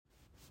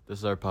This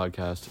is our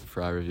podcast,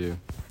 Fry Review.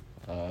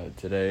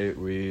 Today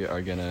we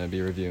are going to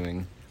be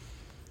reviewing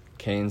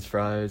Cane's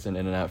Fries and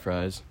In-N-Out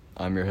Fries.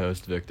 I'm your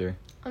host, Victor.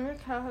 I'm your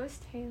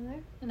co-host, Taylor.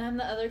 And I'm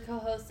the other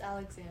co-host,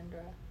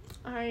 Alexandra.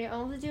 Alright,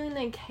 I'll be doing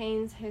the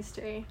Cane's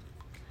history.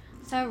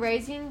 So,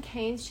 Raising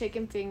Cane's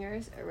Chicken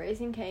Fingers, or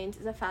Raising Cane's,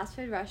 is a fast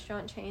food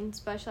restaurant chain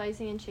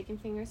specializing in chicken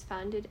fingers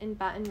founded in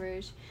Baton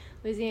Rouge,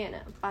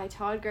 Louisiana, by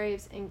Todd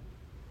Graves and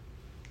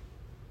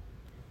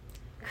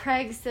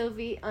Craig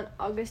Silvey on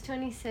August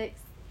 26,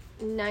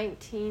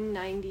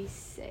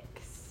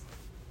 1996.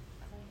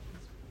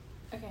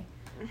 Okay,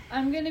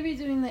 I'm going to be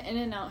doing the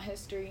In-N-Out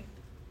history.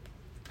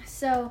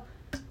 So,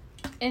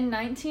 in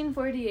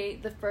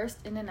 1948, the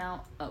first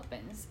In-N-Out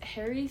opens.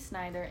 Harry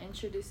Snyder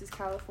introduces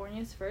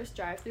California's first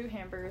drive-thru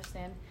hamburger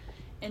stand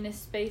in a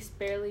space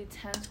barely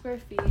 10 square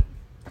feet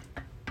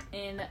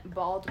in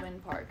Baldwin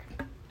Park.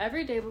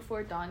 Every day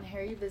before dawn,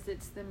 Harry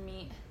visits the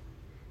meat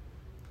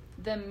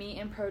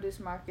and produce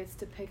markets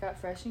to pick out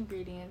fresh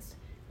ingredients,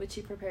 which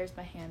he prepares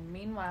by hand.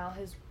 Meanwhile,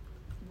 his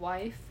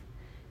wife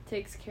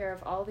takes care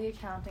of all the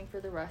accounting for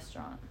the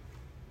restaurant.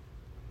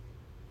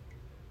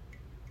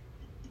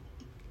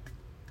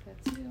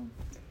 That's you.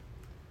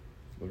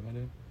 What am I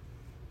doing?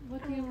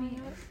 What do you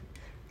mean?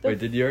 Wait,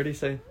 did you already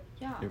say?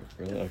 Yeah.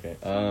 Really? Okay.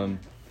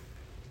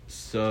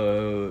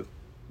 So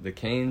the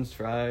Cane's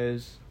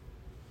fries,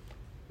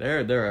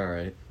 they're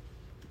alright.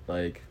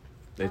 Like,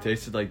 they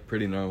tasted like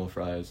pretty normal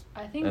fries.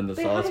 I think And the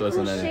They sauce have a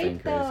wasn't cool anything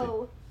shape, crazy.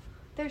 though.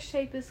 Their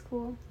shape is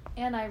cool.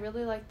 And I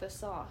really like the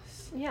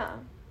sauce. Yeah.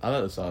 I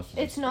thought the sauce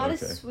was It's just not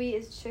okay. as sweet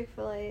as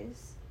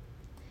Chick-fil-A's.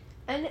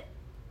 And,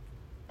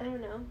 I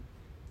don't know.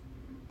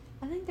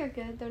 I think they're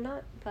good. They're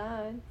not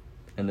bad.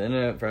 And the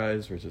In-N-Out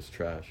fries were just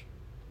trash.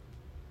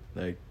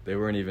 Like, they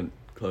weren't even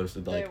close to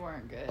They like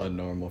weren't good. a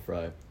normal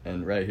fry.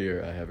 And right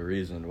here, I have a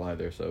reason why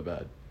they're so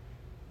bad.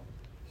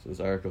 So this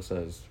article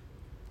says,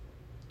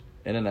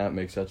 In-N-Out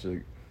makes such a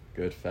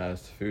good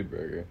fast food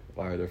burger.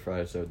 Why are their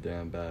fries so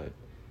damn bad?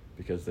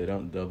 Because they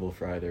don't double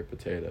fry their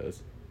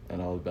potatoes,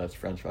 and all the best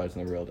French fries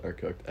in the world are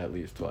cooked at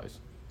least twice.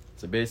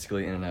 So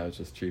basically, In-N-Out is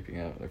just cheaping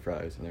out their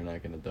fries, and they're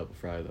not going to double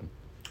fry them.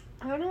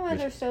 I don't know why Which-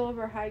 they're so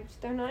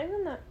overhyped. They're not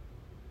even that...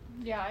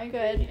 Yeah, I agree.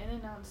 Good.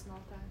 In-N-Out's not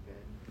that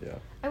good. Yeah.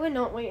 I would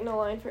not wait in a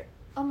line for...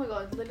 Oh my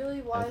god,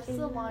 literally, why is the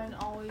In-N-Out. line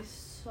always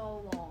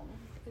so long?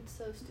 It's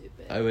so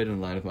stupid. I waited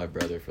in line with my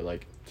brother for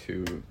like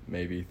 2,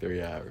 maybe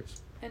 3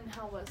 hours. And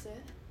how was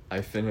it? I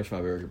finished my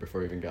burger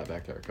before we even got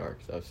back to our car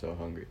because I was so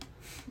hungry.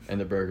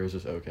 And the burger was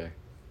just okay.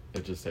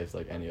 It just tastes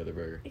like any other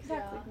burger.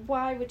 Exactly. Yeah.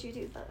 Why would you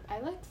do that? I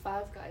liked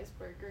Five Guys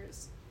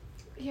burgers.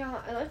 Yeah,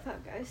 I like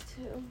Five Guys,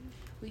 too.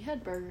 We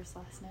had burgers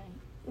last night.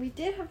 We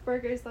did have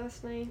burgers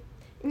last night.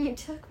 And you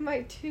took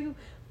my 2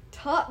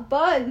 top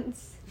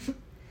buns.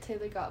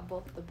 Taylor got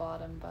both the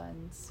bottom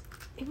buns.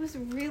 It was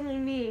really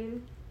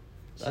mean.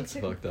 She That's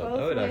took fucked up. both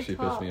That would my actually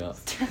piss me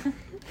tops. off.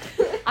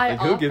 I Like,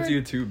 who gives offered-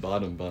 you 2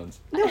 bottom buns?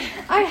 No,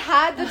 I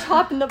had the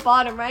top and the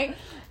bottom, right?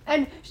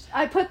 And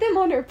I put them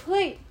on her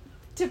plate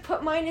to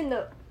put mine in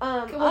the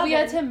Well, we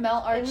had to oven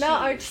melt our and cheese.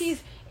 melt our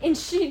cheese. And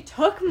she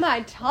took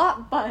my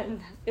top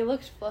bun. It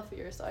looked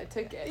fluffier, so I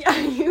took it. Yeah,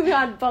 you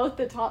had both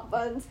the top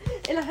buns,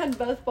 and I had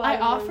both I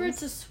bottom offered buns.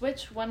 to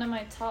switch one of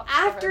my tops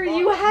After for her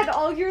you bottom. had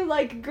all your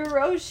like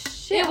gross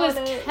shit It was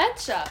on it.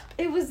 ketchup.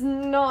 It was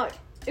not.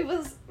 It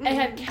was. I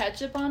had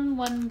ketchup on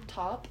one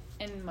top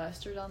and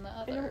mustard on the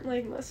I other. don't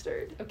like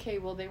mustard. Okay,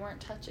 well they weren't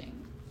touching.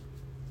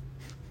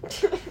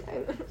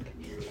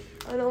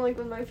 I don't like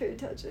when my food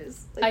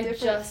touches. Like, I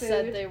different just food.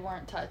 said they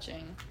weren't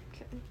touching.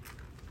 Okay.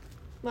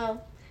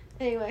 Well,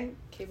 anyway,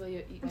 Okay, will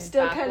you eat I'm my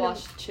still kind of-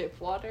 backwash chip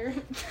water?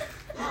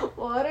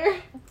 water.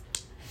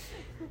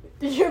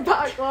 Your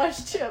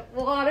backwash chip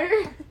water.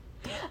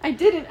 I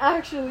didn't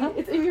actually.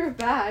 It's in your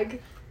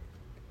bag.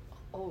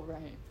 Oh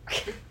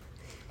right.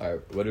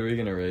 Alright, what are we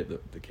gonna rate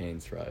the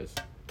Cane's fries?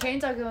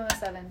 Cane's, I'll give them a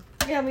 7.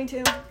 Yeah, me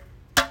too. I'll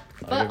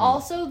give But 'em-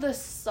 also the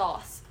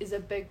sauce is a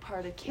big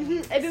part of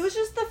Cane's. If it was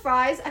just the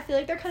fries, I feel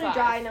like they're kind of 5.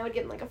 dry, and I would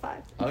give them like a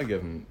 5. I'll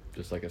give them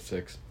just like a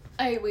 6.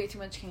 I ate way too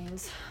much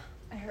Cane's.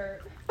 I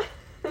hurt.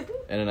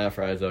 In-N-Out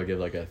fries, I'll give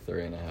like a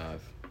 3.5.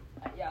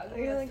 Yeah, I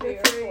give like three a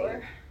or 3. 4.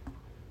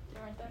 They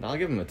weren't that And I'll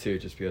give them a 2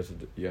 just because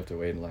you have to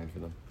wait in line for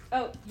them.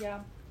 Oh,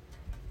 yeah.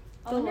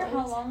 I The wonder how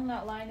lines. long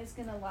that line is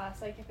gonna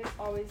last. Like, if it's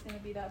always gonna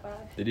be that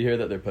bad. Did you hear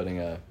that they're putting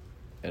a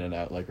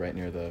In-N-Out like right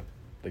near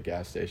the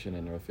gas station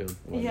in Northfield?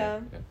 The one Yeah.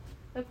 there?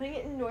 They're putting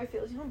it in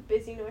Northfield. You know how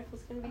busy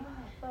Northfield's gonna be.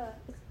 But,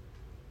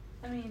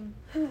 I mean,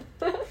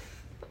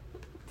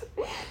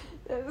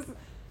 That was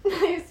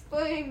nice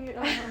playing.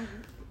 I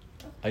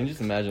can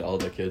just imagine all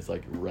the kids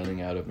like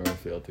running out of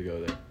Northfield to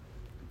go there.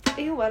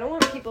 Ew, I don't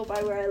want people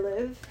by where I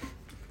live.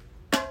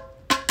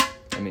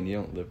 I mean, you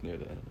don't live near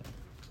the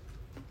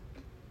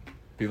In-N-Out.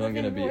 People aren't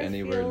Live gonna in be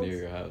anywhere Northfield.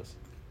 near your house.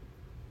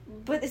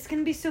 But it's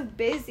gonna be so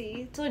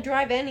busy to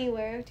drive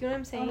anywhere. Do you know what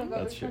I'm oh saying? my god,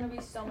 That's there's true. gonna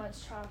be so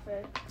much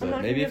traffic. I'm But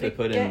not maybe gonna if they be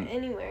put able to in get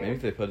anywhere. maybe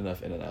if they put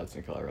enough In-N-Outs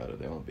in Colorado,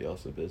 they won't be all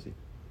so busy.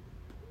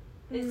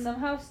 it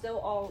somehow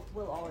still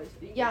will always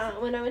be Yeah,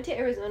 busy. when I went to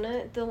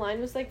Arizona, the line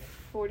was like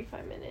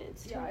 45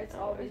 minutes. to Yeah, an it's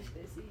hour. always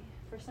busy.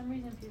 For some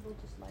reason, people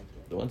just like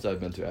it. The ones I've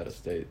been to out of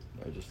state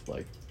are just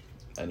like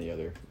any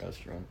other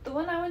restaurant. The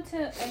one I went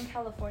to in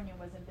California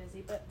wasn't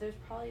busy, but there's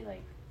probably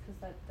like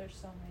because there's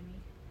so many.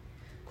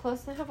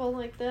 Plus, they have all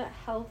like the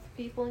health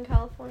people in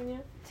California.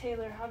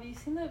 Taylor, have you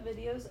seen the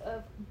videos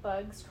of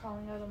bugs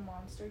crawling out of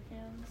monster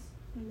cans?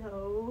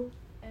 No,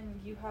 And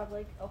you have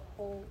like a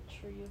whole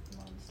tree of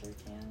monster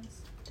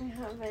cans. I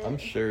haven't. I'm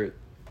sure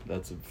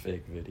that's a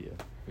fake video.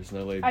 There's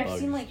no way. I've bugs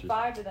seen like just-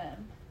 5 of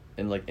them.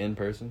 And like in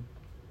person.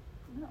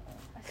 No,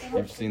 I said on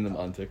You've seen them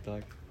TikTok. on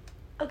TikTok.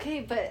 Okay,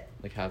 but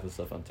Like half the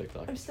stuff on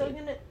TikTok. I'm is still fake.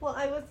 gonna. Well,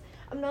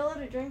 I'm not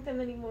allowed to drink them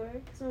anymore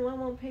because my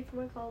mom won't pay for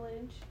my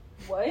college.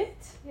 What?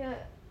 Yeah,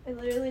 I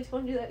literally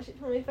told you that. She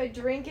told me if I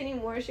drink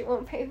anymore, she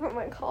won't pay for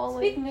my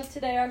college. Speaking of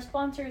today, our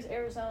sponsor is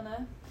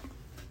Arizona.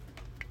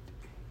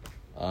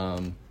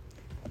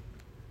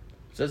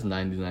 It says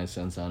 99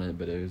 cents on it,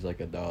 but it was like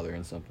 $1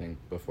 and something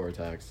before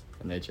tax,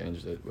 and they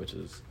changed it, which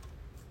is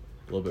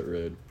a little bit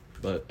rude.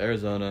 But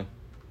Arizona,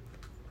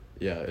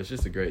 yeah, it's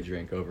just a great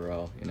drink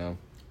overall, you know?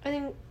 I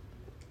think.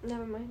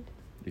 Never mind.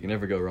 You can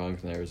never go wrong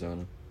with an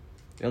Arizona.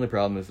 The only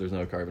problem is there's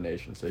no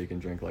carbonation, so you can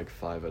drink like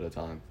 5 at a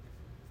time.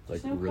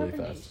 Like There's no really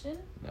fast. carbonation?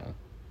 No,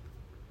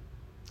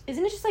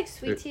 Isn't it just like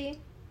sweet There- tea?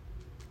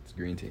 it's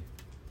green tea.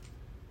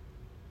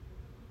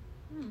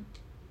 Hmm.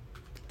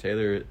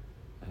 Taylor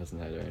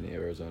hasn't had any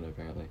Arizona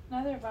apparently.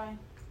 Neither have I. What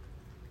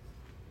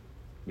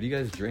do you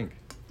guys drink?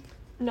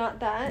 Not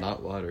that.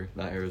 Not water,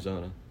 not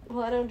Arizona.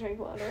 Well, I don't drink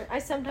water.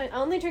 I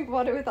only drink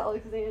water with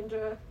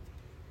Alexandra.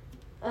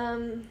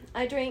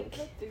 I drink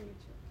What do you drink?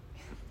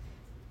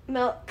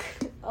 milk.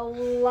 A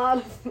lot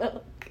of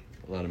milk.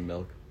 A lot of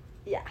milk.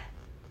 Yeah.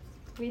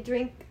 I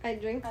drink I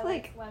like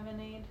like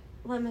lemonade.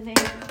 lemonade.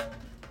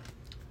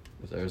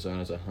 Because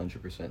Arizona's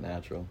 100%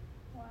 natural.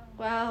 Wow.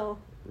 Wow.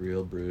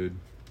 Real brewed.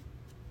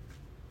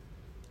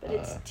 But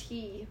it's Uh,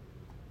 tea.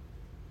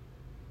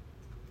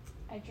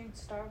 I drink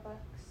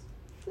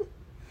Starbucks.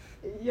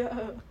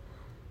 Yeah.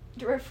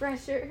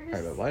 Refreshers.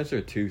 Alright, but why is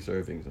there 2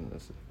 servings in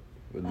this?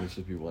 Wouldn't this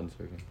just be 1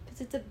 serving?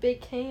 Because it's a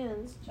big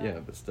can. Yeah,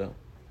 but still.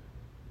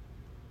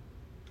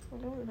 I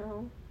don't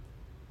know.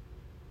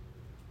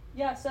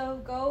 Yeah,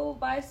 so go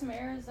buy some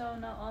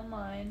Arizona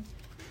online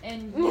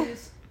and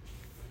use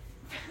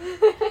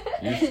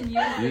Use- and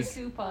use use-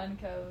 the coupon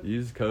code.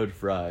 Use code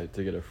FRY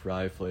to get a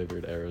fry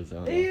flavored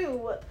Arizona. Ew,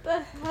 what the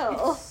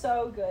hell? It's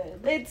so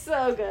good. It's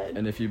so good.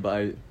 And if you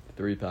buy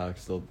 3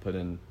 packs, they'll put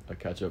in a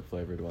ketchup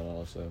flavored one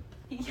also.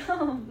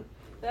 Yum.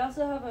 They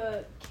also have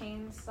a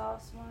cane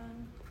sauce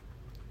one.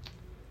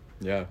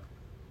 Yeah.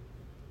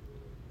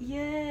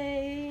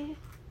 Yay.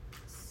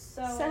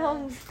 So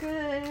Sounds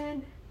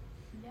good.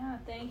 yeah,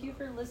 thank you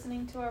for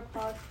listening to our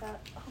podcast.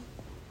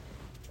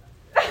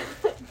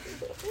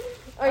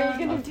 Are you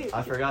gonna do?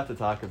 I forgot to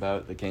talk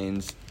about the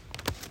canes.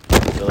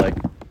 So like,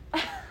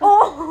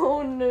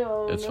 Oh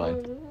no. It's no,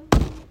 fine. no.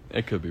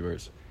 it could be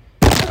worse.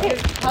 Okay,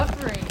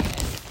 covering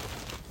it.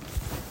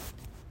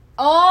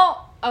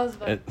 Oh, I was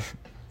about. It,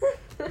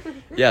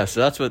 yeah, so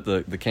that's what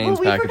the canes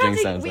Well, packaging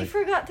sounds we like.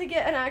 forgot to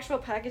get an actual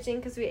packaging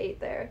because we ate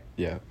there.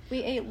 Yeah.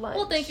 We ate lunch.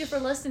 Well, thank you for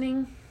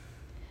listening.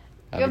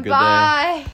 Have a good day. Goodbye.